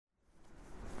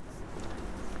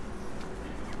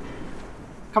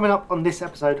Coming up on this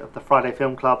episode of the Friday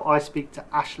Film Club, I speak to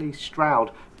Ashley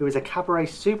Stroud, who is a cabaret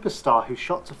superstar who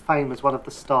shot to fame as one of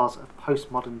the stars of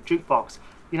Postmodern Jukebox.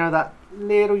 You know, that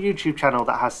little YouTube channel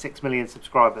that has 6 million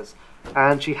subscribers.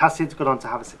 And she has since gone on to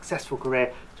have a successful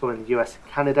career touring the US and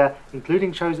Canada,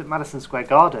 including shows at Madison Square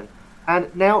Garden.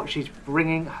 And now she's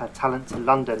bringing her talent to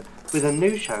London with a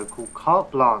new show called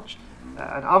Carte Blanche,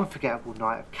 an unforgettable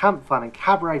night of camp fun and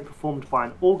cabaret performed by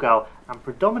an all-girl and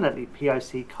predominantly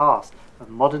POC cast of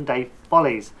modern-day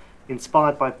follies.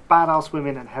 Inspired by badass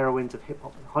women and heroines of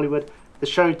hip-hop and Hollywood, the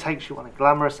show takes you on a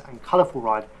glamorous and colourful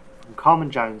ride from Carmen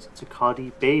Jones to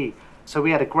Cardi B. So we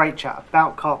had a great chat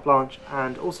about Carte Blanche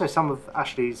and also some of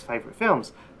Ashley's favourite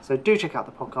films. So do check out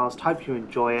the podcast, hope you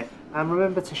enjoy it, and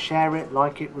remember to share it,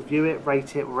 like it, review it,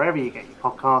 rate it, wherever you get your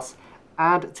podcasts,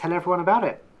 and tell everyone about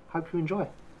it. Hope you enjoy.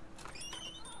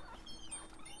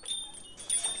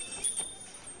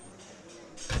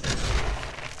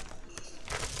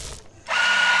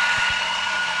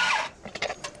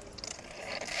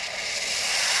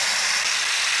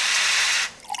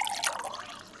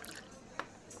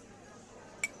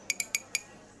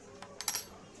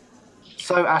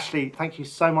 So, Ashley, thank you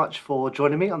so much for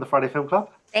joining me on the Friday Film Club.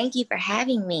 Thank you for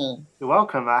having me. You're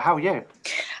welcome. How are you?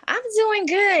 I'm doing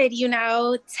good,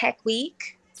 tech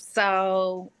week.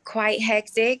 So quite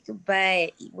hectic,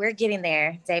 but we're getting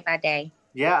there day by day.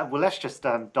 Yeah, well, let's just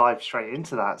dive straight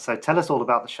into that. So tell us all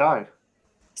about the show.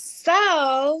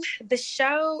 So the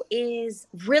show is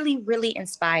really, really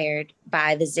inspired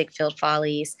by the Ziegfeld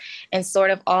Follies and sort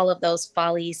of all of those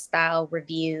Follies style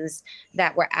reviews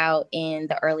that were out in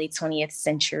the early 20th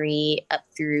century up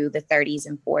through the 30s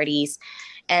and 40s.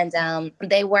 And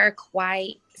they were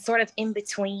quite sort of in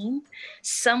between,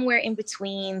 somewhere in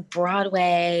between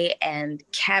Broadway and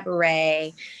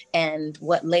cabaret and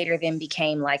what later then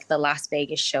became like the Las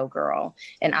Vegas showgirl.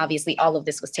 And obviously all of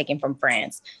this was taken from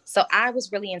France. So I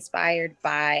was really inspired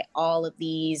by all of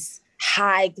these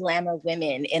high glamour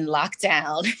women in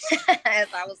lockdown as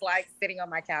I was like sitting on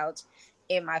my couch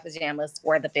in my pajamas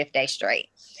for the 5th day straight.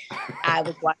 I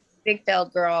was watching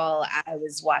Ziegfeld Girl. I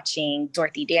was watching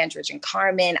Dorothy Dandridge and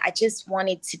Carmen. I just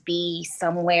wanted to be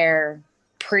somewhere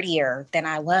prettier than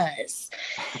I was.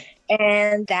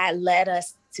 And that led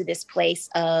us to this place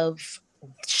of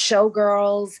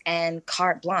showgirls and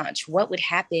carte blanche. What would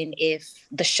happen if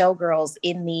the showgirls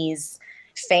in these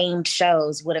famed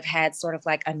shows would have had sort of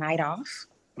like a night off?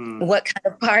 What kind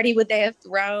of party would they have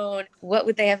thrown? What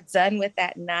would they have done with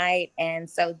that night? And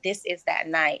so this is that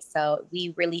night. So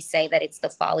we really say that it's the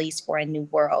Follies for a new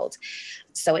world.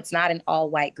 So it's not an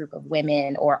all white group of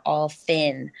women or all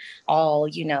thin, all,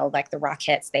 like the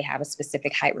Rockettes, they have a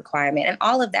specific height requirement. And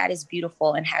all of that is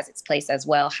beautiful and has its place as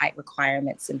well, height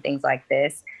requirements and things like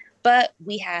this. But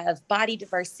we have body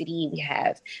diversity, we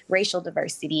have racial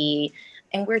diversity,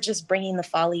 and we're just bringing the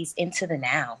Follies into the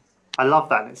now. I love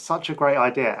that. It's such a great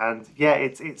idea, and yeah,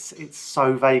 it's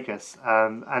so Vegas.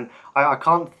 And I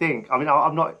can't think. I mean,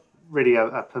 I'm not really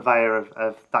a purveyor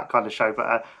of that kind of show,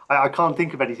 but I can't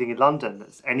think of anything in London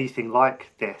that's anything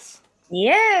like this.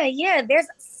 Yeah. There's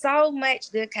so much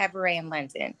good cabaret in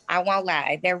London. I won't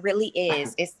lie, there really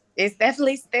is. It's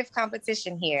definitely stiff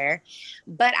competition here,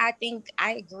 but I think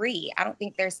I agree. I don't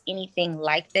think there's anything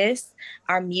like this.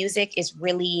 Our music is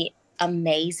really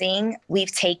amazing.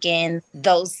 We've taken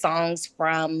those songs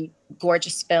from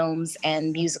gorgeous films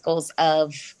and musicals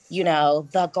of,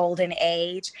 the golden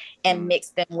age and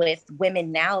mixed them with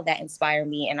women now that inspire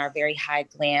me and are very high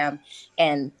glam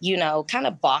and, kind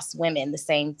of boss women, the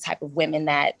same type of women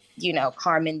that,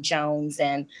 Carmen Jones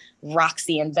and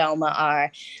Roxy and Velma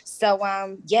are. So,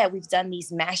 we've done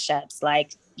these mashups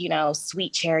like,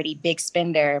 Sweet Charity Big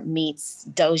Spender meets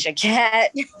Doja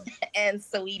Cat and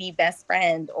Saweetie Best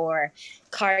Friend, or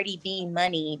Cardi B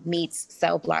Money meets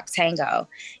Cell Block Tango.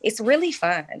 It's really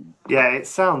fun. Yeah, it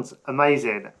sounds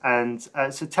amazing. And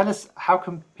so tell us, how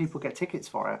can people get tickets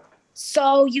for it?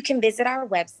 So you can visit our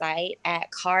website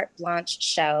at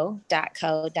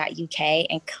carteblancheshow.co.uk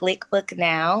and click book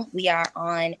now. We are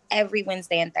on every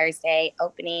Wednesday and Thursday,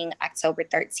 opening October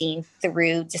 13th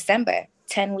through December.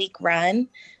 10-week run,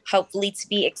 hopefully to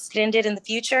be extended in the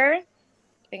future.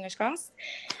 Fingers crossed.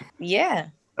 Yeah.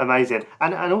 Amazing.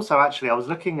 And also, actually, I was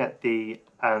looking at the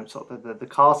sort of the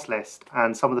cast list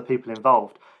and some of the people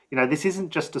involved. This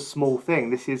isn't just a small thing.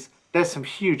 There's some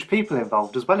huge people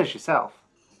involved as well as yourself.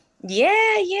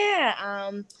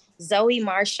 Yeah. Zoe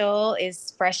Marshall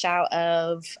is fresh out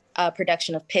of a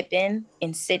production of Pippin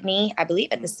in Sydney, I believe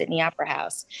at the Mm. Sydney Opera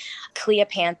House.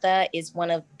 Cleopatra is one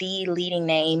of the leading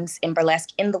names in burlesque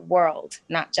in the world,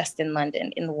 not just in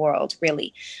London, in the world,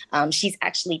 really. She's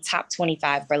actually top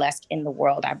 25 burlesque in the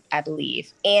world, I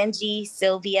believe. Angie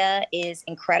Sylvia is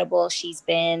incredible. She's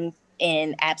been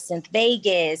in Absinthe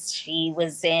Vegas. She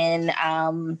was in, I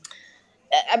mean,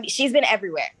 she's been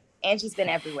everywhere. Angie's been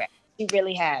everywhere. She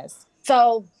really has.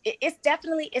 So it's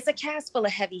definitely, it's a cast full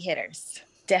of heavy hitters.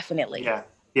 Definitely. Yeah,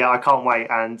 yeah, I can't wait.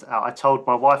 And I told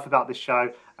my wife about this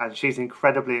show, and she's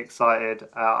incredibly excited.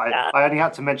 I only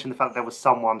had to mention the fact there was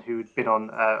someone who'd been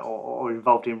on or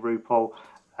involved in RuPaul,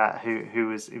 who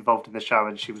was involved in the show,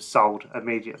 and she was sold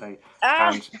immediately. Ah,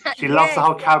 And she loves the yes.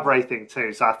 whole cabaret thing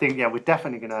too. So I think yeah, we're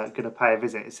definitely gonna pay a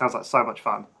visit. It sounds like so much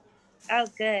fun. Oh,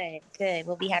 good, good.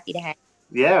 We'll be happy to have.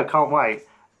 Yeah, I can't wait.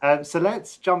 So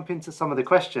let's jump into some of the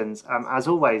questions. As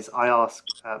always, I ask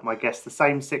my guests the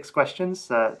same six questions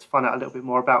to find out a little bit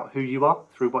more about who you are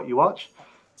through what you watch.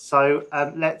 So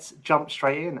let's jump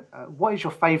straight in. What is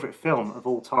your favorite film of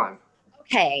all time?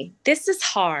 Okay, this is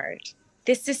hard.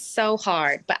 This is so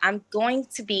hard, but I'm going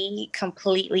to be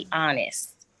completely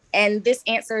honest. And this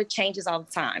answer changes all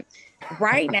the time.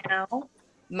 Right now,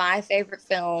 my favorite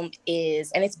film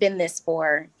is, and it's been this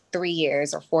for 3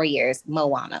 years or 4 years,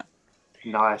 Moana.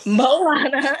 Nice.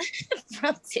 Moana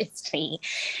from Disney.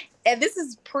 And this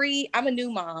is I'm a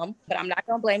new mom, but I'm not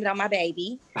gonna blame it on my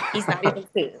baby. He's not even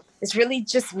two. It's really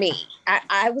just me.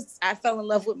 I fell in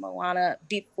love with Moana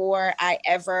before I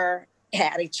ever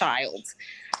had a child.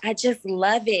 I just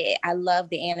love it. I love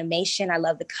the animation. I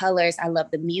love the colors. I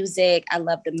love the music. I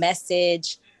love the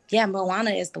message. Yeah,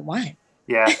 Moana is the one.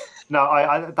 Yeah.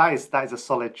 No, that is a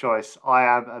solid choice. I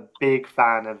am a big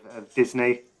fan of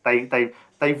Disney.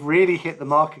 They've really hit the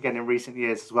mark again in recent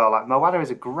years as well. Like Moana is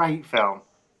a great film.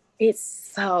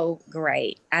 It's so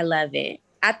great. I love it.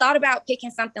 I thought about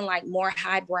picking something like more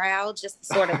highbrow, just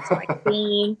sort of like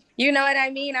theme. You know what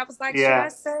I mean? I was like, should I Yeah,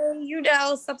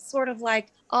 say, some sort of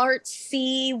like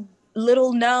artsy,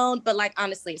 little known, but like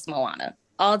honestly, it's Moana.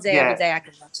 All day, every yeah. day, I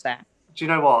can watch that. Do you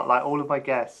know what? Like all of my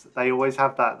guests, they always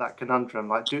have that conundrum.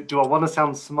 Like, do I want to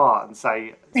sound smart and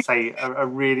say a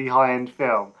really high end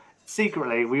film?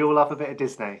 Secretly, we all love a bit of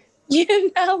Disney.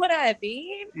 You know what I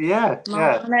mean? Yeah,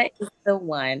 yeah. Moana is the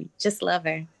one. Just love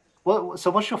her. So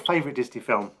what's your favorite Disney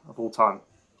film of all time?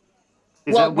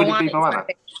 Well, Would it be Moana is my Moana?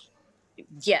 favorite.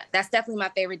 Yeah, that's definitely my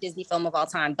favorite Disney film of all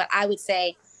time. But I would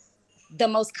say the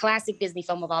most classic Disney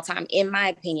film of all time, in my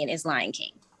opinion, is Lion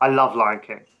King. I love Lion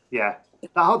King. Yeah,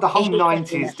 the whole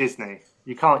 '90s Disney.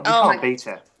 You Oh my can't beat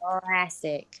it.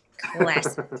 classic,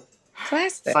 classic,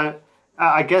 classic. So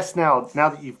I guess now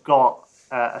that you've got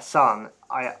a son,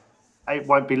 it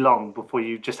won't be long before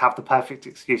you just have the perfect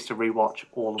excuse to rewatch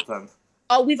all of them.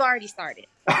 Oh, we've already started.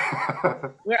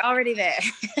 We're already there.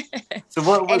 So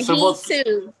what? And So he what's?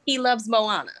 too, he loves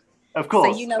Moana. Of So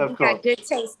course, we of course. got good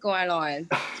taste going on.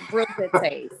 Real good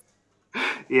taste.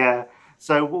 Yeah.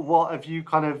 So what have you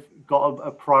kind of got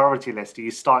a priority list? Are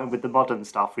you starting with the modern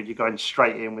stuff, or are you going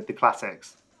straight in with the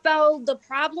classics? So the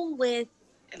problem with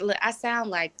look, I sound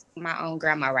like my own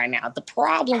grandma right now. The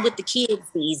problem with the kids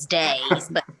these days,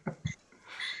 but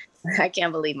I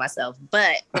can't believe myself.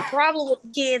 But the problem with the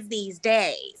kids these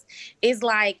days is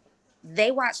like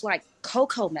they watch like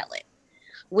Coco Melon,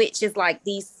 which is like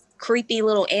these creepy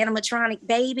little animatronic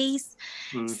babies.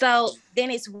 Hmm. So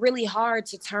then it's really hard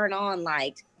to turn on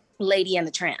like Lady and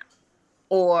the Tramp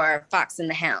or Fox and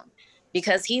the Hound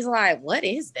because he's like, what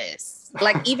is this?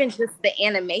 Like even just the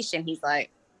animation, he's like,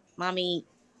 Mommy,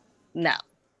 no.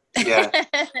 Yeah,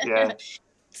 yeah.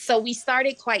 So we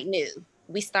started quite new.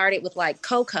 We started with like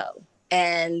Coco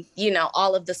and,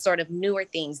 all of the sort of newer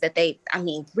things that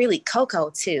really Coco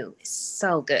too is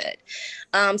so good.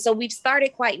 So we've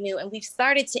started quite new and we've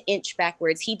started to inch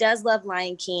backwards. He does love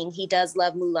Lion King. He does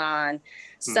love Mulan.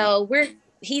 Hmm. So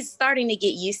he's starting to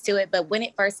get used to it. But when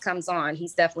it first comes on,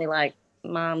 he's definitely like,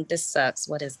 Mom, this sucks.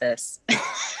 What is this?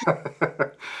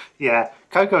 Yeah,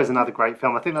 Coco is another great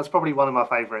film. I think that's probably one of my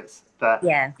favorites. But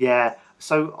Yeah. yeah,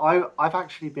 so I've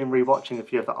actually been rewatching a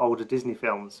few of the older Disney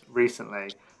films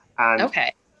recently, and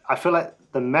Okay. I feel like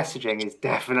the messaging is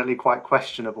definitely quite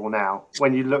questionable now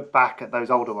when you look back at those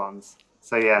older ones.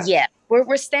 So yeah, Yeah.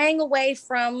 We're staying away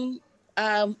from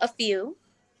a few.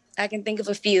 I can think of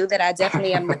a few that I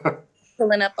definitely am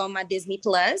pulling up on my Disney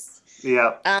Plus.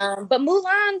 yeah, But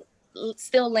Mulan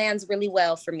still lands really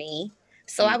well for me.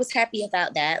 So I mm, was happy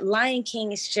about that. Lion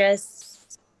King is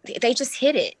they just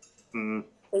hit it. mm,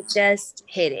 They just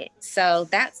hit it. So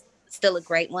that's still a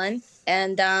great one.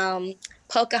 And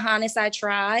Pocahontas, I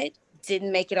tried,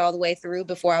 didn't make it all the way through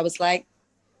before I was like,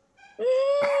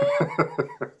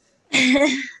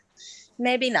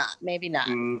 maybe not, maybe not.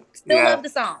 Still Yeah, love the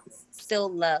songs. Still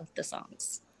love the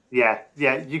songs. yeah.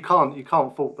 You can't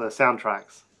fault the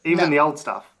soundtracks. Even No, the old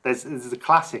stuff. There's a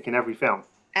classic in every film.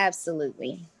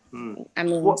 absolutely. Mm. I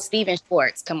mean, What Stephen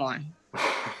Schwartz, come on.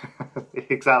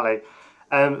 exactly?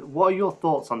 What are your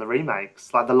thoughts on the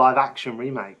remakes, like the live action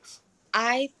remakes?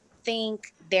 I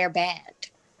think they're bad.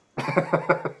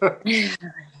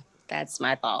 That's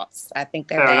my thoughts. I think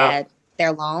they're Fair enough. bad.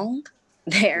 They're long.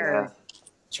 Yeah. They're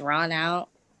drawn out.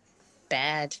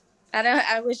 Bad.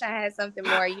 I wish I had something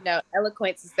more,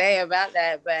 eloquent to say about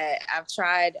that, but I've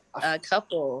tried a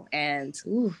couple and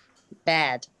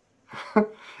bad.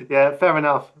 Yeah, fair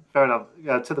enough. Fair enough.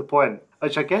 Yeah, to the point.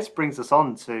 Which I guess brings us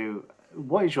on to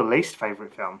what is your least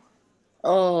favorite film?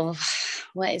 Oh,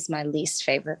 what is my least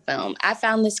favorite film? I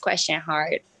found this question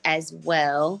hard as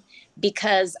well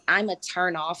because I'm a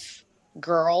turn off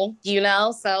girl, so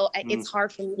Mm, it's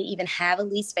hard for me to even have a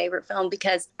least favorite film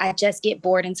because I just get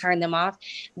bored and turn them off.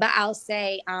 But I'll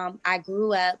say I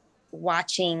grew up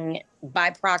watching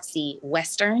by proxy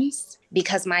Westerns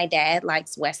because my dad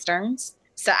likes Westerns.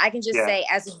 So I can just yeah. say,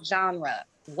 as a genre,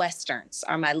 Westerns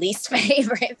are my least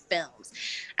favorite films.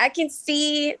 I can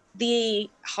see the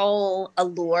whole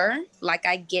allure. Like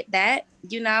I get that,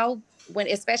 when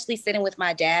especially sitting with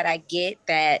my dad, I get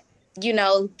that,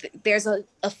 there's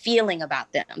a feeling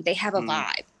about them. They have a Mm.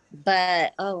 vibe.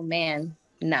 But oh man,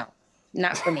 no,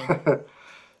 not for me.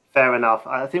 Fair enough.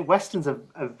 I think westerns are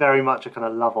very much a kind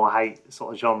of love or hate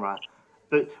sort of genre.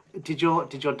 But did your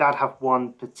dad have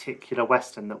one particular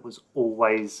western that was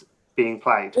always being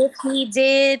played? If he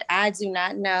did, I do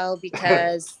not know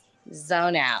because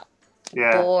zone out,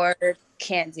 Yeah, bored,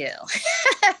 can't do.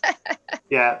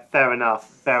 yeah. Fair enough.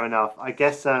 Fair enough. I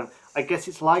guess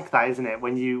it's like that, isn't it?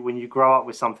 When you grow up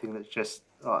with something that's just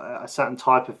a certain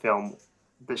type of film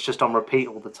that's just on repeat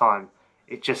all the time,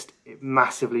 it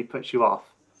massively puts you off.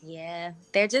 Yeah,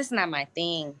 they're just not my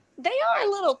thing. They are a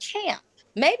little camp.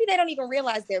 Maybe they don't even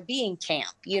realize they're being camp,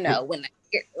 when they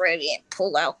get ready and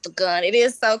pull out the gun. It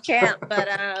is so camp, but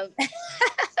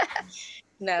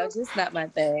no, just not my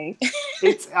thing.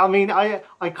 I mean, I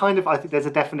think there's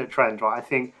a definite trend, right?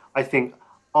 I think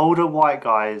older white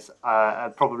guys are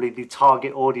probably the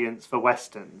target audience for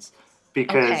westerns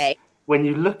because Okay. when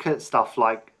you look at stuff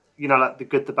like, like the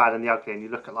good, the bad, and the ugly, and you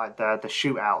look at like the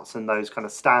shootouts and those kind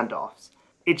of standoffs,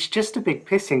 it's just a big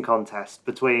pissing contest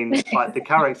between like the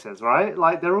characters, right?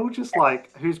 Like they're all just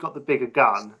like who's got the bigger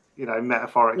gun, Yeah.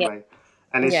 metaphorically.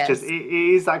 And it's just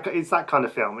Yes. it's that kind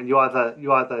of film, and you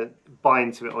either buy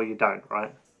into it or you don't,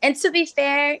 right? And to be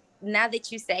fair, now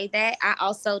that you say that, I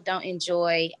also don't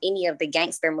enjoy any of the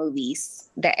gangster movies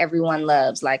that everyone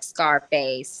loves, like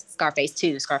Scarface, Scarface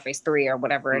 2, Scarface 3, or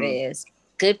whatever it Mm, is.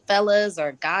 Goodfellas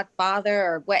or Godfather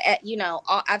or what,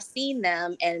 I've seen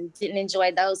them and didn't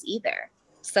enjoy those either.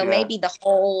 So yeah, maybe the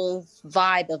whole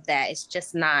vibe of that is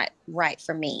just not right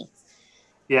for me.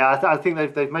 yeah. I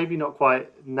think they've maybe not quite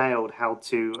nailed how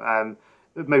to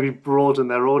maybe broaden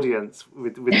their audience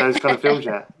with those kind of films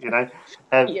yet,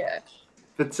 Um, Yeah.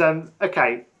 but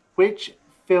okay, which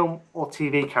film or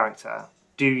TV character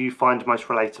do you find most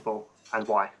relatable and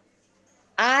why?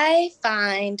 I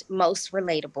find most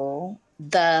relatable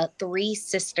the three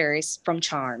sisters from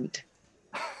Charmed.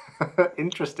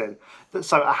 Interesting.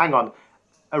 So hang on,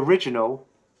 original or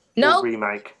Nope.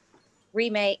 remake?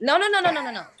 Remake. No, no, no, no, no,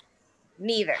 no, no.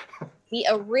 Neither. The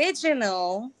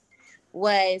original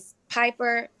was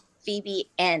Piper, Phoebe,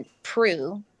 and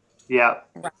Prue, Yeah.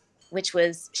 which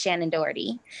was Shannon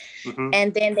Doherty. Hmm.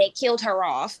 And then they killed her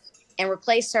off and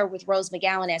replaced her with Rose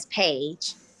McGowan as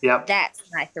Paige. Yep. That's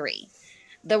my three.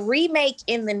 The remake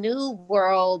in the new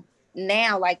world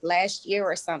now, like last year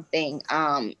or something,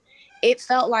 it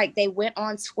felt like they went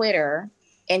on Twitter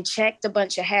and checked a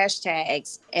bunch of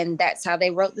hashtags, and that's how they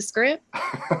wrote the script.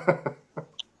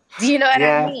 Do you know what I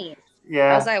Yeah. mean?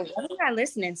 I was Yeah. like, what am I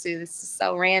listening to? This is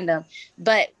so random.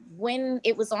 But when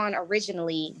it was on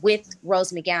originally with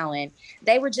Rose McGowan,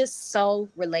 they were just so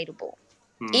relatable.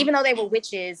 Hmm. Even though they were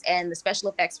witches and the special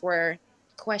effects were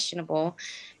questionable,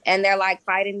 and they're like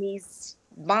fighting these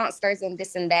monsters and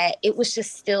this and that, it was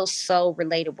just still so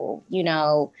relatable.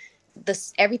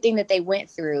 This everything that they went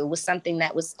through was something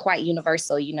that was quite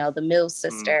universal. The Mills Hmm.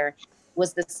 sister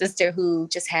was the sister who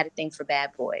just had a thing for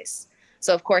bad boys.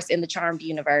 So of course, in the Charmed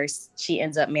universe, she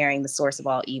ends up marrying the source of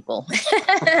all evil.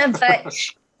 But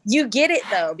you get it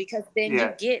though, because then you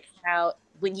Yeah. get how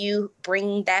when you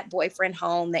bring that boyfriend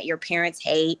home that your parents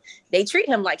hate, they treat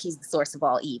him like he's the source of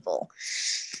all evil.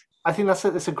 I think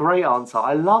that's a great answer.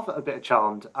 I love a bit of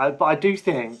Charmed, but I do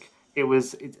think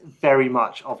it's very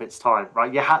much of its time,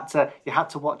 right? You had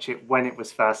to watch it when it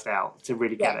was first out to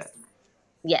really get it. Yes.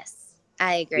 Yes,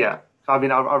 I agree. Yeah, I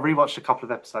mean, I rewatched a couple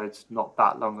of episodes not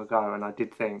that long ago, and I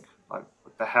did think, like,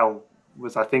 what the hell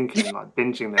was I thinking, like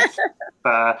binging this?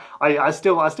 But I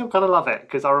still kind of love it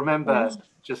because I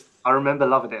remember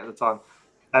loving it at the time.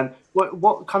 And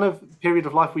what kind of period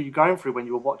of life were you going through when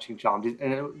you were watching Charmed?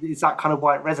 And is that kind of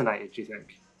why it resonated? Do you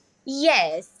think?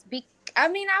 Yes, I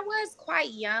mean, I was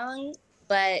quite young,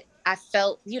 but I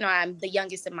felt, I'm the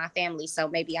youngest in my family, so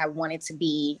maybe I wanted to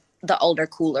be the older,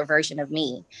 cooler version of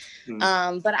me.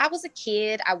 Mm, But I was a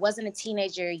kid. I wasn't a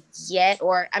teenager yet,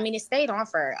 or I mean, it stayed on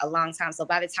for a long time. So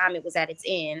by the time it was at its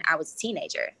end, I was a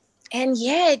teenager. And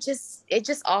yeah, it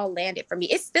just all landed for me.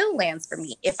 It still lands for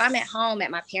me. If I'm at home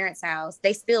at my parents' house,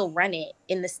 they still run it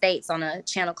in the States on a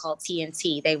channel called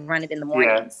TNT. They run it in the yeah,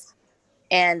 mornings.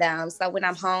 And so when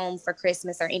I'm home for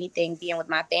Christmas or anything, being with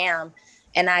my fam,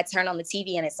 and I turn on the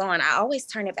TV and it's on, I always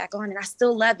turn it back on, and I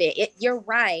still love it. You're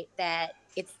right that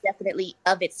it's definitely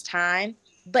of its time,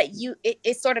 but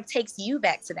it sort of takes you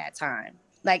back to that time.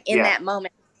 Like in yeah, that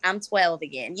moment, I'm 12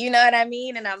 again. You know what I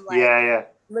mean? And I'm like yeah,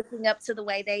 looking up to the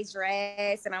way they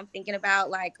dress, and I'm thinking about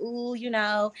like, ooh,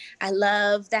 I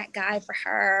love that guy for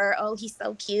her. Oh, he's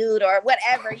so cute, or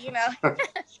whatever. yeah.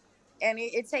 And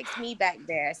it takes me back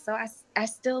there. So I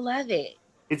still love it.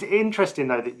 It's interesting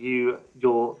though that you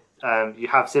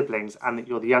have siblings and that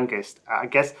you're the youngest. I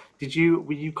guess were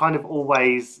you kind of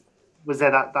always was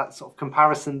there that sort of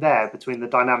comparison there between the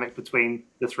dynamic between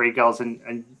the three girls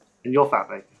and your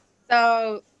family?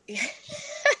 So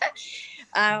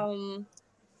um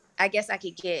I guess I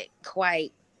could get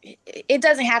quite, it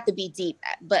doesn't have to be deep,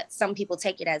 but some people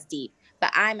take it as deep.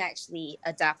 But I'm actually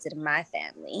adopted in my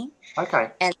family.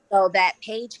 Okay. And so that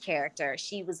Paige character,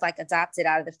 she was like adopted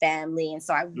out of the family. And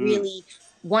so I Mm, really,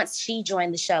 once she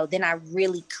joined the show, then I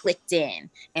really clicked in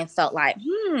and felt like,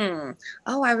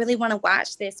 oh, I really want to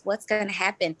watch this. What's going to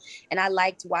happen? And I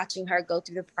liked watching her go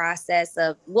through the process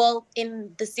of, well,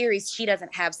 in the series, she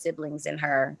doesn't have siblings in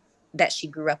her that she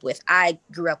grew up with. I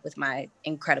grew up with my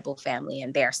incredible family,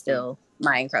 and they're mm. still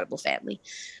my incredible family.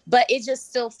 But it just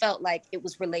still felt like it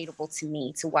was relatable to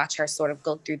me to watch her sort of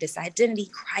go through this identity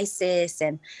crisis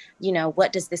and,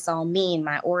 what does this all mean?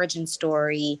 My origin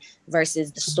story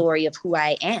versus the story of who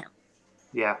I am.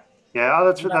 Yeah, yeah. Oh,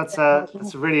 that's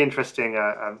a really interesting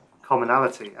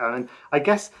commonality. And I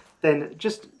guess then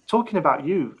just talking about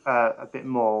you a bit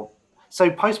more. So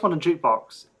Postmodern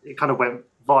Jukebox, it kind of went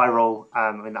viral.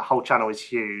 I mean, that whole channel is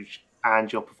huge,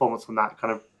 and your performance on that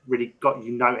kind of really got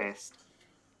you noticed.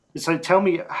 So tell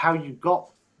me how you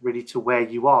got really to where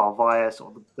you are via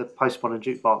sort of the Postmodern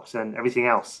Jukebox and everything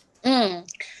else. Mm.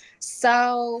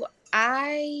 So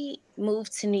I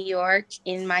moved to New York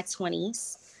in my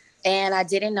 20s, and I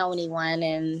didn't know anyone,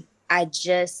 and I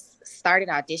just started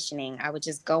auditioning. I would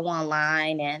just go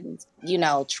online and,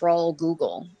 troll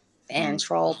Google and Mm,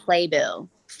 troll Playbill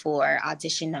for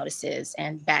audition notices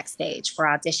and Backstage for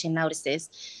audition notices.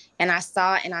 And I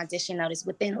saw an audition notice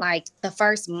within like the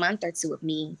first month or two of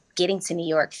me getting to New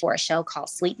York for a show called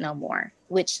Sleep No More,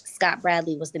 which Scott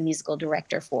Bradley was the musical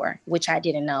director for, which I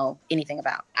didn't know anything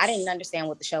about. I didn't understand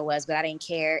what the show was, but I didn't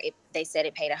care. They said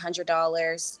it paid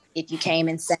 $100 if you came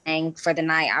and sang for the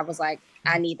night. I was like,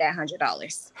 I need that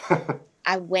 $100.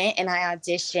 I went and I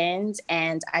auditioned,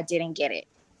 and I didn't get it.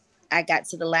 I got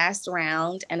to the last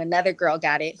round, and another girl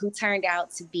got it, who turned out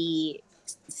to be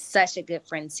such a good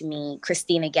friend to me,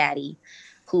 Christina Gaddy,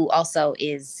 who also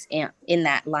is in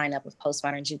that lineup of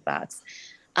Postmodern Jukebox.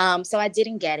 So I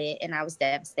didn't get it, and I was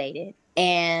devastated.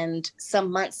 And some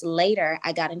months later,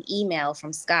 I got an email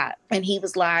from Scott, and he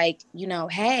was like,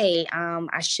 hey,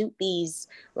 I shoot these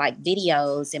like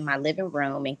videos in my living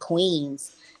room in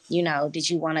Queens. Did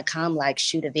you want to come like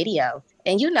shoot a video?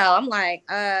 And I'm like,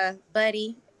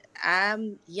 buddy,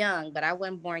 I'm young, but I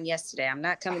wasn't born yesterday. I'm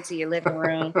not coming to your living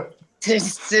room to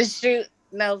shoot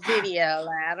no video.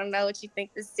 Like, I don't know what you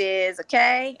think this is.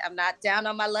 Okay. I'm not down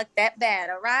on my luck that bad.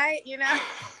 All right.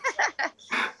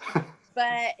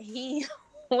 But he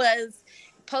was,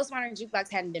 Postmodern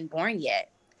Jukebox hadn't been born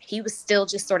yet. He was still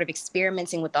just sort of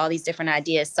experimenting with all these different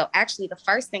ideas. So actually the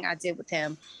first thing I did with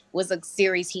him was a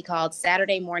series he called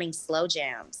Saturday Morning Slow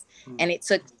Jams. mm. And it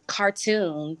took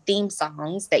cartoon theme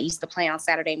songs that used to play on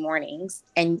Saturday mornings,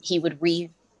 and he would redo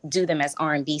them as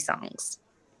R&B songs.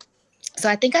 So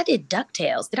I think I did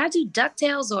DuckTales. Did I do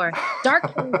DuckTales or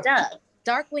Darkwing Duck?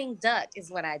 Darkwing Duck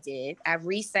is what I did. I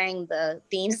re-sang the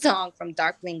theme song from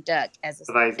Darkwing Duck as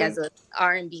Amazing. a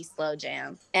R&B slow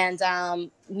jam. And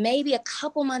maybe a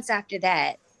couple months after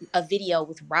that, a video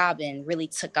with Robin really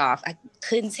took off. I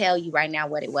couldn't tell you right now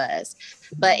what it was,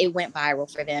 but it went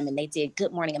viral for them, and they did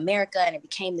Good Morning America, and it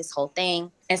became this whole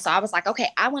thing. And so I was like, okay,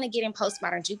 I want to get in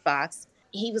Postmodern Jukebox.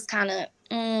 He was kind of,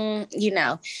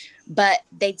 but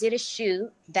they did a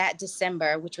shoot that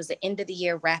December, which was the end of the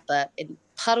year wrap up. And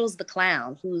Puddles the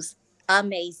Clown, who's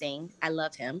amazing, I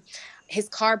love him, his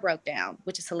car broke down,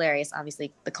 which is hilarious.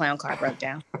 Obviously, the clown car broke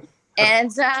down.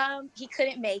 And he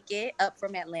couldn't make it up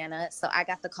from Atlanta. So I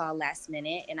got the call last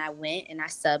minute, and I went and I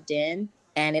subbed in,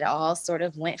 and it all sort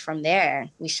of went from there.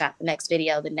 We shot the next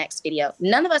video.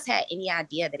 None of us had any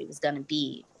idea that it was going to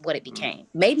be what it became.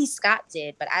 Maybe Scott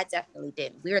did, but I definitely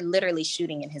didn't. We were literally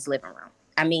shooting in his living room.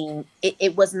 I mean,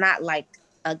 it was not like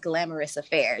a glamorous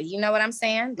affair. You know what I'm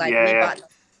saying? Like, we bought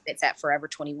it's at Forever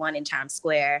 21 in Times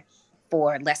Square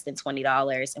for less than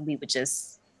 $20, and we would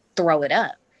just throw it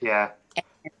up. Yeah.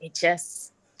 And it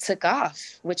just took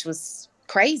off, which was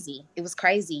crazy. It was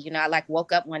crazy. You know, I like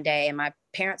woke up one day and my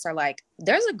parents are like,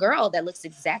 there's a girl that looks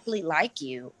exactly like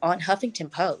you on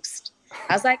Huffington Post.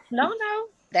 I was like, no,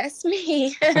 that's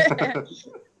me.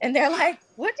 And they're like,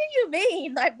 what do you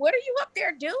mean? Like, what are you up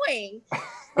there doing?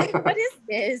 Like, what is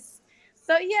this?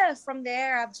 So yeah, from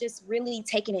there, I've just really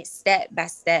taken it step by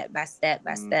step by step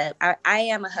by step. I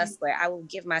am a hustler. I will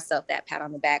give myself that pat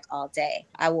on the back all day.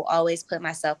 I will always put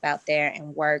myself out there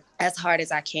and work as hard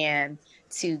as I can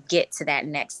to get to that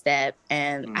next step.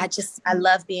 And I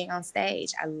love being on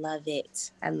stage. I love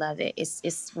it.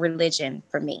 It's religion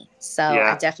for me. So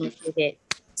I definitely give it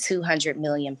 200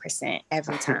 million%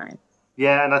 every time.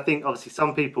 Yeah, and I think obviously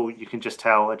some people you can just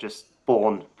tell are just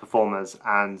born performers,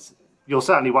 and you're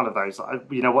certainly one of those.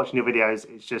 You know, watching your videos,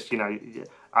 it's just, you know,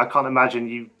 I can't imagine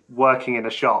you working in a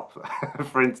shop,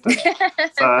 for instance.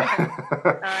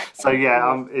 So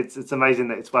yeah, it's amazing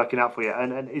that it's working out for you.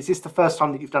 And is this the first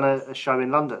time that you've done a show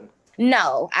in London?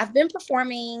 No, I've been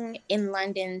performing in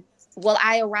London. Well,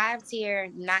 I arrived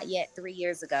here not yet 3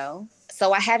 years ago.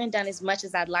 So I haven't done as much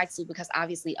as I'd like to, because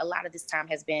obviously a lot of this time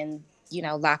has been, you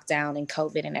know, lockdown and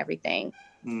COVID and everything.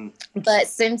 But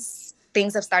since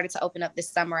things have started to open up this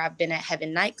summer, I've been at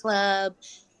Heaven Nightclub,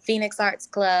 Phoenix Arts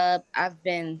Club. I've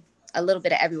been a little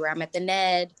bit of everywhere. I'm at the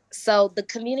Ned. So the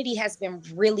community has been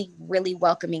really, really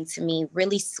welcoming to me,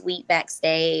 really sweet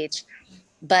backstage.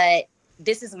 But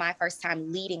this is my first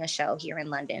time leading a show here in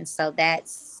London. So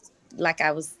that's like,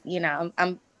 I was, you know,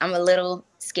 I'm a little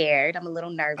scared. I'm a little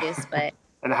nervous, but.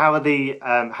 And how are the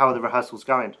rehearsals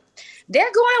going?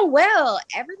 They're going well.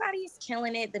 Everybody is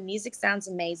killing it. The music sounds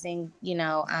amazing. You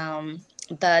know,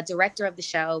 the director of the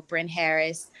show, Bryn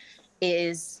Harris,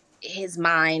 his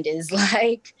mind is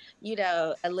like, you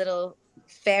know, a little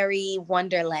fairy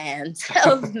wonderland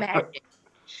of magic.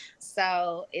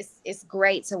 So it's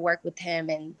great to work with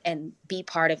him and be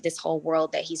part of this whole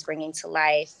world that he's bringing to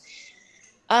life.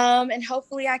 And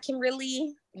hopefully I can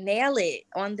really nail it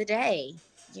on the day.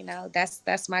 You know,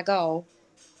 that's my goal.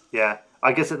 Yeah,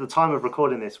 I guess at the time of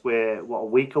recording this, we're a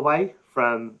week away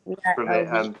from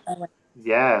it.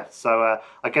 Yeah, so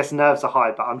I guess nerves are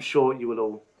high, but I'm sure you will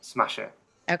all smash it.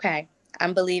 Okay,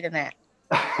 I'm believing that.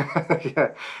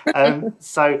 Yeah.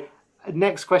 So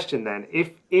next question then: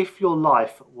 if your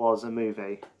life was a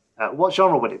movie, what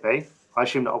genre would it be? I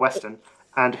assume not a Western.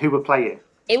 And who would play you?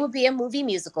 It would be a movie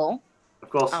musical. Of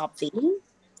course.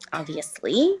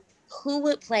 Obviously. Who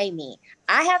would play me?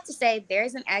 I have to say,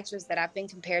 there's an actress that I've been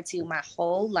compared to my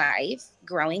whole life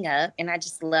growing up, and I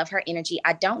just love her energy.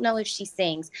 I don't know if she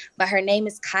sings, but her name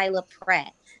is Kyla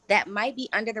Pratt. That might be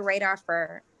under the radar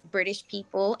for British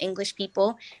people, English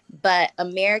people, but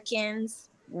Americans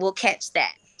will catch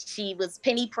that. She was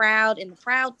Penny Proud in the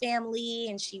Proud Family,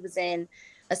 and she was in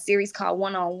a series called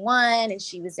One on One, and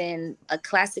she was in a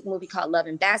classic movie called Love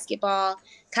and Basketball.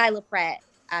 Kyla Pratt,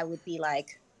 I would be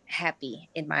like happy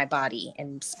in my body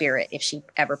and spirit if she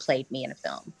ever played me in a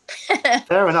film.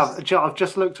 Fair enough. I've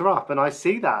just looked her up and I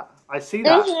see that.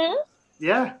 Mm-hmm.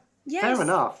 Yeah. Yes. Fair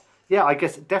enough. Yeah, I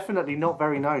guess definitely not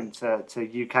very known to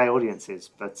UK audiences,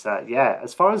 but yeah,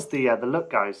 as far as the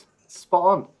look goes, spot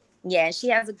on. Yeah, she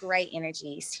has a great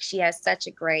energy. She has such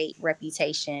a great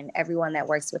reputation. Everyone that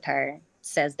works with her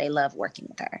says they love working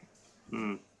with her.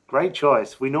 Great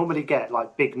choice. We normally get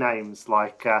like big names,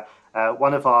 like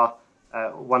one of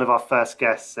our first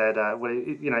guests said, well,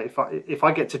 you know, if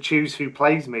I get to choose who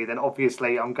plays me, then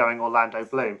obviously I'm going Orlando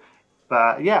Bloom.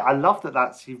 But yeah, I love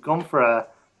that you've gone for a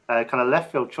kind of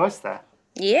left field choice there.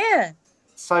 Yeah.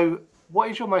 So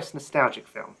what is your most nostalgic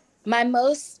film? My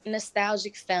most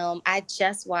nostalgic film I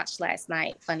just watched last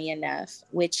night, funny enough,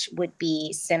 which would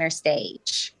be Center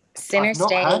Stage. I've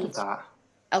not heard of that.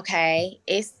 Okay.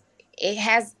 it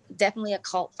has definitely a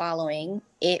cult following.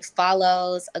 It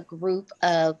follows a group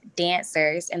of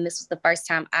dancers, and this was the first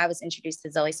time I was introduced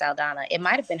to Zoe Saldana. It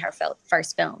might have been her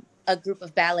first film. A group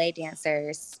of ballet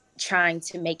dancers trying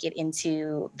to make it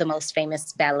into the most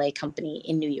famous ballet company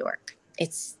in New York.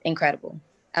 It's incredible.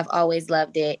 I've always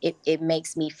loved it. It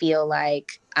makes me feel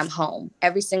like I'm home.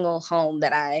 Every single home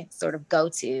that I sort of go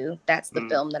to, that's the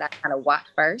film that I kind of watch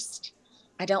first.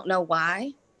 I don't know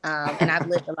why. And I've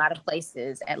lived a lot of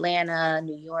places: Atlanta,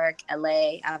 New York,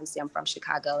 LA. Obviously, I'm from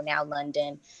Chicago, now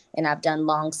London, and I've done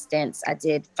long stints. I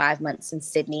did 5 months in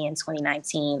Sydney in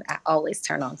 2019. I always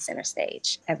turn on Center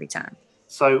Stage every time.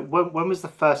 So when was the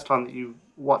first time that you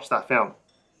watched that film?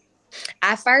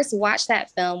 I first watched that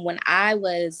film when I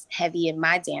was heavy in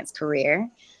my dance career.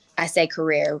 I say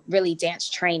career, really dance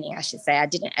training, I should say. I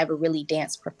didn't ever really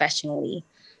dance professionally.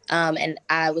 And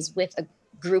I was with a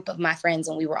group of my friends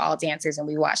and we were all dancers and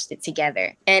we watched it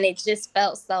together. And it just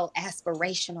felt so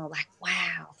aspirational, like,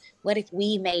 wow, what if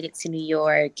we made it to New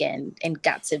York and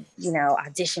got to,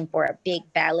 audition for a big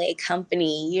ballet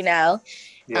company. Yeah.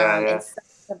 And so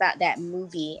about that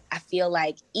movie, I feel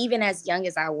like even as young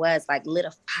as I was, like lit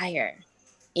a fire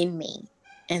in me.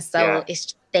 And so Yeah. it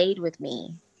stayed with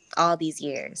me all these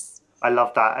years. I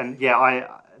love that. And yeah,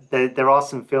 there are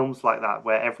some films like that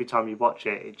where every time you watch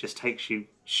it, it just takes you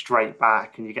straight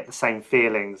back and you get the same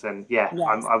feelings. And yeah,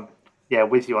 Yes. I'm yeah,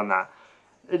 with you on that.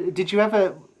 Did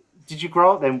you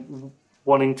grow up then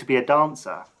wanting to be a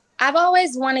dancer? I've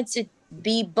always wanted to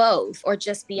be both or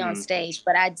just be on Mm. stage,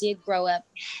 but I did grow up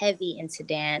heavy into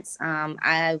dance.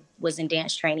 I was in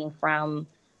dance training from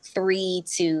 3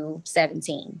 to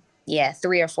 17. Yeah,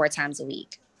 3 or 4 times a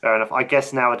week. Fair enough. I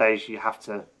guess nowadays you have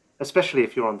to, especially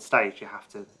if you're on stage, you have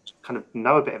to kind of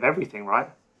know a bit of everything, right?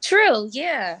 True.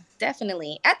 Yeah,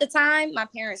 definitely. At the time, my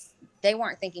parents, they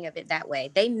weren't thinking of it that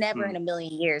way. They never Mm. in a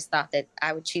million years thought that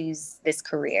I would choose this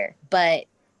career, but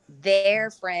their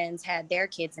friends had their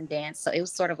kids in dance. So it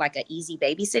was sort of like an easy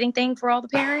babysitting thing for all the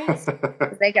parents.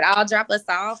 They could all drop us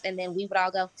off and then we would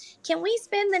all go, can we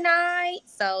spend the night?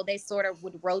 So they sort of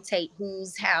would rotate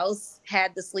whose house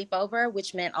had the sleepover,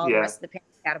 which meant all the Yeah, rest of the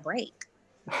parents got a break.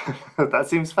 that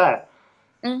seems fair.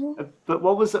 Mm-hmm. But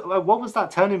what was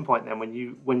that turning point then when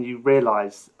you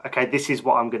realized, okay, this is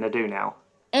what I'm going to do now?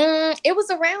 It was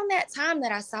around that time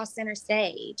that I saw Center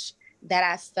Stage that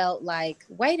I felt like,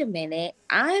 wait a minute,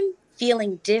 I'm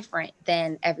feeling different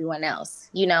than everyone else.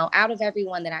 Out of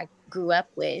everyone that I grew up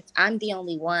with, I'm the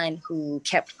only one who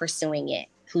kept pursuing it,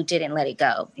 who didn't let it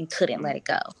go and couldn't let Mm. it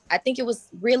go. I think it was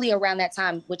really around that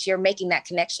time, which you're making that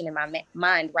connection in my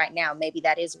mind right now. Maybe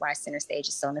that is why Center Stage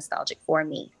is so nostalgic for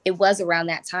me. It was around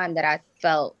that time that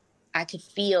I could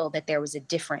feel that there was a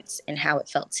difference in how it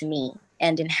felt to me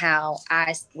and in how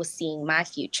I was seeing my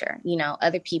future.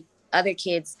 Other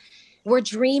kids were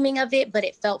dreaming of it, but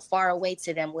it felt far away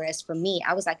to them. Whereas for me,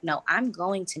 I was like, no, I'm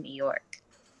going to New York.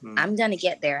 Mm. I'm going to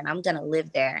get there and I'm going to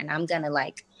live there and I'm going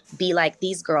to be like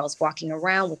these girls walking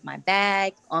around with my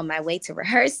bag on my way to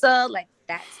rehearsal. Like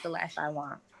that's the life I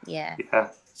want. Yeah. Yeah.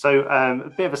 So a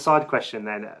bit of a side question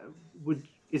then.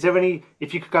 Is there any,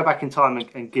 if you could go back in time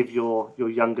and give your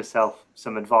younger self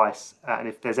some advice, and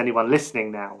if there's anyone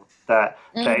listening now that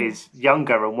is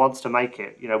younger and wants to make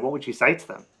it, what would you say to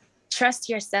them? Trust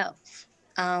yourself.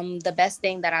 The best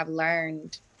thing that I've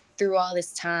learned through all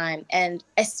this time, and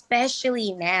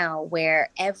especially now where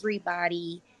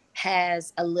everybody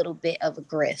has a little bit of a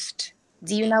grift.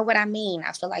 Do you know what I mean?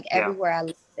 I feel like Yeah. everywhere I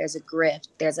live, there's a grift.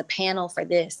 There's a panel for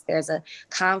this. There's a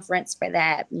conference for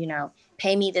that.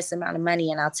 Pay me this amount of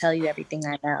money and I'll tell you everything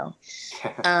I know.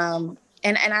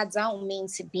 And I don't mean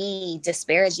to be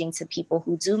disparaging to people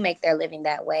who do make their living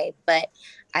that way, but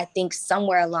I think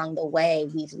somewhere along the way,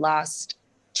 we've lost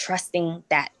trusting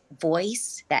that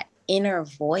voice, that inner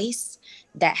voice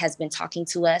that has been talking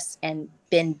to us and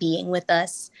been being with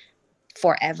us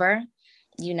forever.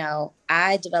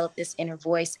 I developed this inner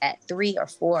voice at 3 or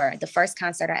 4. The first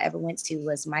concert I ever went to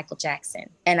was Michael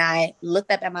Jackson. And I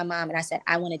looked up at my mom and I said,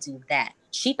 I want to do that.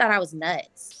 She thought I was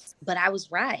nuts, but I was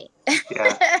right.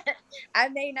 Yeah. I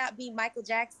may not be Michael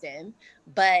Jackson,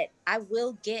 but I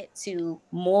will get to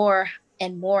more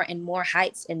and more and more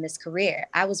heights in this career.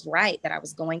 I was right that I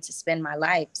was going to spend my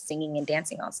life singing and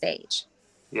dancing on stage.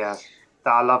 Yeah.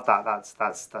 I love that.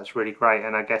 That's really great.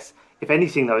 And I guess if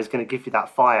anything though is going to give you that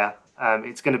fire,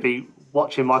 it's going to be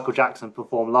watching Michael Jackson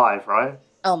perform live, right?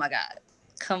 Oh my God.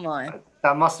 Come on.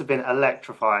 That must have been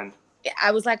electrifying. I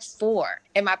was like 4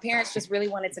 and my parents just really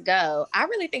wanted to go. I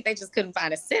really think they just couldn't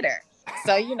find a sitter.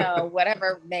 So,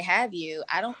 whatever may have you,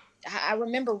 I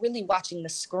remember really watching the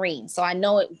screen. So I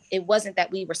know it wasn't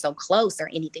that we were so close or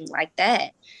anything like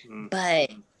that, Mm.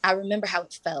 but I remember how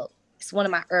it felt. It's one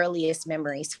of my earliest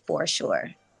memories for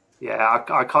sure. Yeah,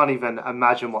 I can't even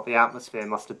imagine what the atmosphere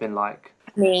must have been like.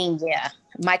 I mean, yeah,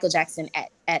 Michael Jackson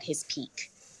at his peak.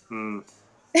 Mm,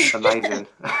 amazing.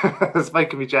 It's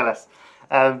making me jealous.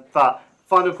 But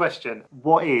final question,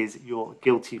 what is your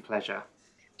guilty pleasure?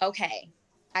 Okay,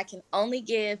 I can only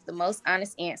give the most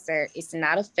honest answer. It's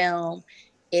not a film,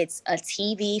 it's a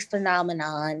TV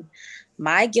phenomenon.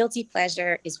 My guilty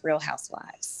pleasure is Real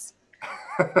Housewives.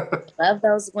 Love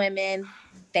those women.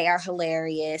 They are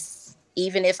hilarious.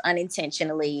 Even if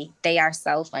unintentionally, they are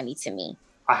so funny to me.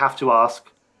 I have to ask,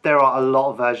 there are a lot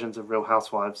of versions of Real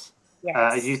Housewives.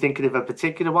 Are you Yes. thinking of a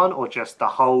particular one or just the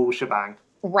whole shebang?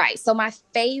 Right. So my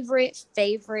favorite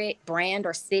brand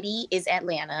or city is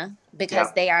Atlanta because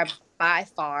Yeah. they are by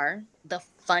far the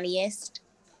funniest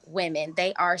women.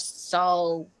 They are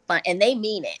so fun and they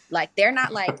mean it. Like they're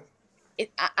not like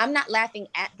I'm not laughing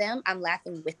at them. I'm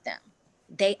laughing with them.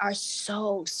 They are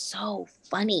so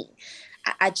funny.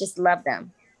 I just love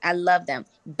them. I love them.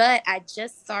 But I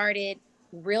just started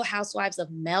Real Housewives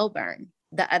of Melbourne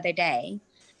the other day.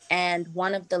 And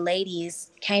one of the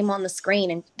ladies came on the screen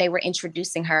and they were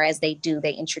introducing her as they do.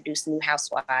 They introduce new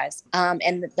housewives.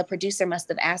 And the producer must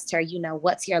have asked her,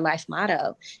 what's your life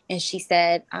motto? And she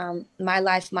said, my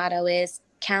life motto is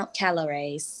count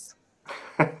calories.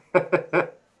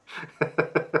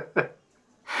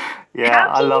 Yeah, How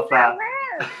I can you love not that.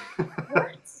 laugh?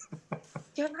 What?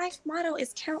 Your life motto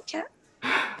is count cal.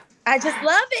 I just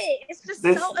love it. It's just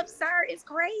so There's absurd. It's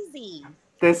crazy.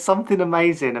 there's something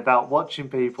amazing about watching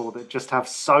people that just have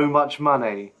so much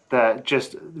money that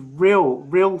just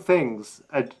real things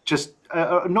are just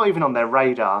not even on their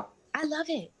radar. I love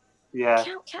it. Yeah.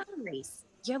 Count calories.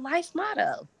 Your life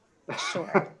motto.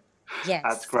 Sure. That's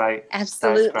Yes. great. That's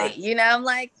Absolutely. great. I'm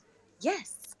like,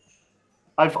 yes.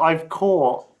 I've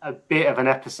caught a bit of an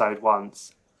episode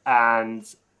once, and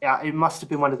yeah, it must have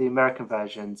been one of the American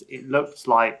versions. It looked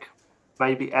like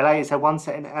maybe LA. Is there one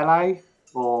set in LA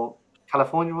or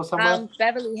California or somewhere?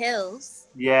 Beverly Hills.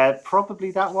 Yeah,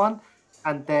 probably that one.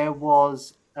 And there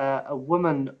was a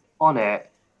woman on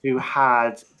it who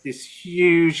had this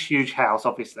huge house,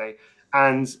 obviously,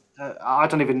 and I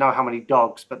don't even know how many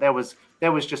dogs, but there was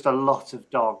just a lot of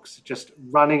dogs just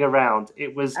running around.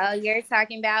 It was Oh, you're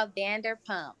talking about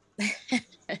Vanderpump.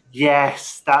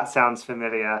 Yes, that sounds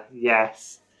familiar.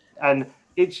 Yes. And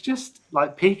it's just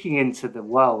like peeking into the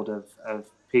world of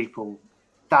people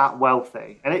that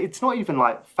wealthy. And it's not even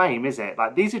like fame, is it?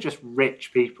 Like these are just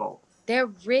rich people. They're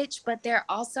rich, but they're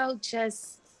also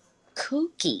just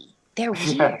kooky. They're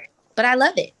Yeah. weird, but I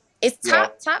love it. It's Yeah.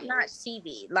 top notch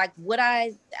TV. Like, would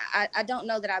I don't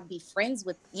know that I'd be friends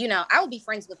with, I would be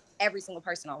friends with every single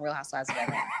person on Real Housewives of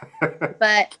Atlanta.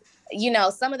 But,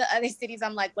 some of the other cities,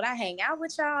 I'm like, would I hang out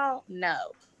with y'all? No.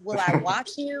 Will I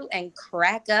watch you and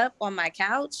crack up on my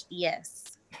couch?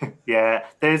 Yes. Yeah.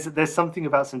 There's something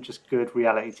about some just good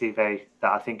reality TV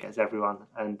that I think gets everyone.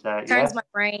 And Turns yeah. my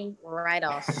brain right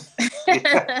off.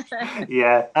 Yeah.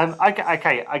 Yeah.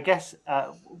 Okay. I guess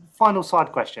final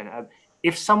side question.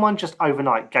 If someone just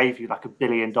overnight gave you like $1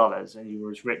 billion and you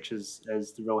were as rich as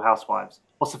the Real Housewives,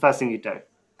 what's the first thing you'd do?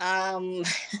 Um,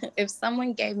 if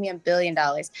someone gave me $1 billion,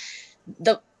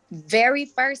 the very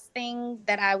first thing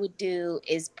that I would do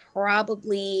is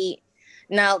probably,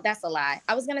 no, that's a lie.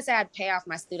 I was going to say I'd pay off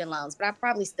my student loans, but I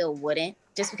probably still wouldn't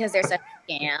just because they're such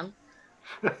a scam.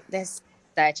 That's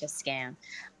such a scam.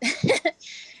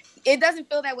 It doesn't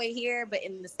feel that way here, but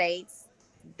in the States,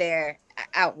 they're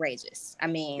outrageous. I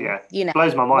mean, Yeah,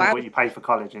 blows my mind why what you pay for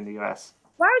college in the US.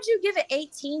 why would you give an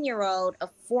 18-year-old a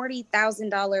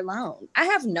 $40,000 loan? I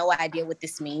have no idea what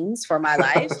this means for my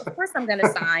life. Of course, I'm going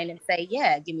to sign and say,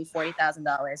 yeah, give me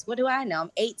 $40,000. What do I know?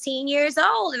 I'm 18 years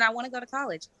old and I want to go to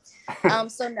college.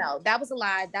 So no, that was a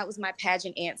lie. That was my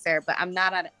pageant answer, but I'm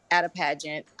not at a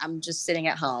pageant. I'm just sitting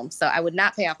at home. So I would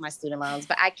not pay off my student loans,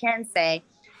 but I can say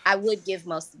I would give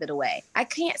most of it away. I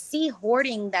can't see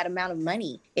hoarding that amount of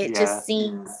money. It Yeah, just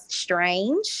seems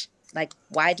strange. Like,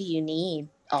 why do you need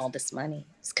all this money?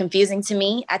 It's confusing to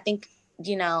me. I think,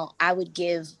 I would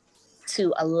give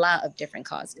to a lot of different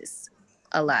causes,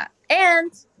 a lot,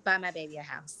 and buy my baby a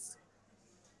house.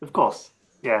 of course.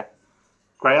 Yeah,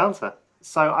 great answer.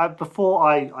 So before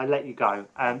I let you go,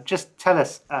 just tell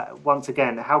us once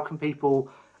again, how can people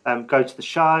go to the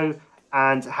show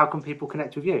and how can people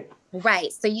connect with you?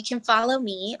 Right. So you can follow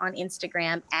me on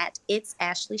Instagram at It's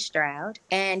Ashley Stroud.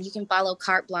 And you can follow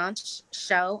Carte Blanche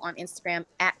Show on Instagram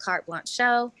at Carte Blanche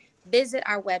Show. visit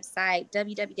our website,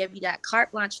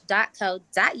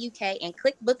 www.carteblanche.co.uk, and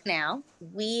click book now.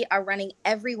 We are running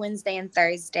every Wednesday and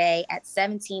Thursday at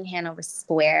 17 Hanover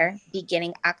Square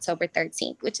beginning October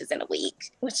 13th, which is in a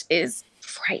week, which is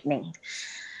frightening.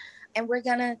 And we're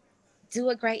going to do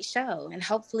a great show. And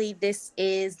hopefully this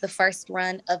is the first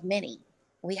run of many.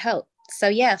 We hope. So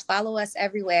yeah, follow us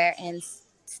everywhere and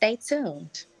stay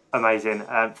tuned. Amazing.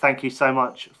 Thank you so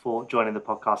much for joining the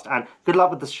podcast, and good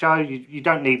luck with the show. You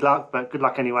don't need luck, but good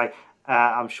luck anyway.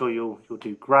 I'm sure you'll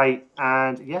do great.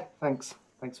 And yeah, thanks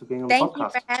for being on the podcast. Thank you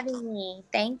for having me.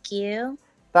 Thank you.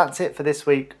 That's it for this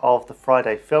week of the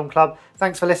Friday Film Club.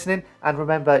 Thanks for listening, and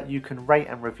remember, you can rate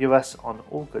and review us on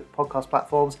all good podcast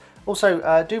platforms.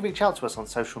 Also, do reach out to us on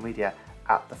social media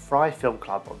at the Fry Film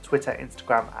Club on Twitter,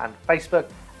 Instagram and Facebook.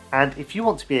 And if you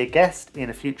want to be a guest in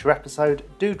a future episode,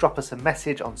 do drop us a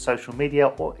message on social media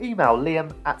or email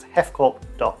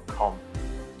liam@hefcorp.com.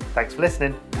 Thanks for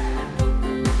listening.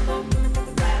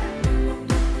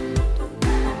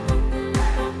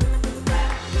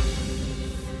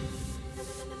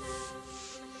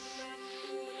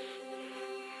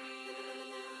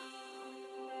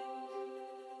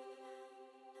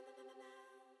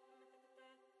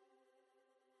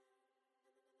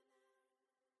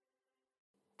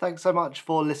 Thanks so much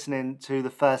for listening to the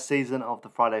first season of the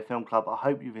Friday Film Club. I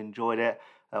hope you've enjoyed it.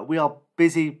 We are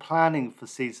busy planning for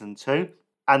season 2,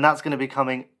 and that's going to be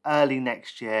coming early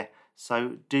next year.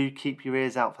 So do keep your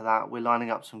ears out for that. We're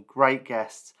lining up some great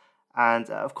guests.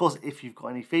 And of course, if you've got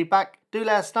any feedback, do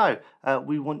let us know.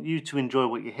 We want you to enjoy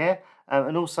what you hear.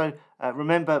 And also,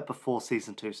 remember before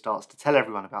season 2 starts to tell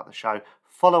everyone about the show.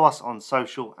 Follow us on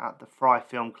social at the Fry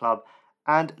Film Club.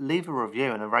 And leave a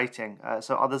review and a rating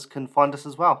so others can find us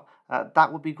as well.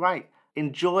 That would be great.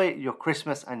 Enjoy your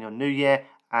Christmas and your New Year,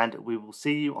 and we will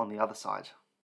see you on the other side.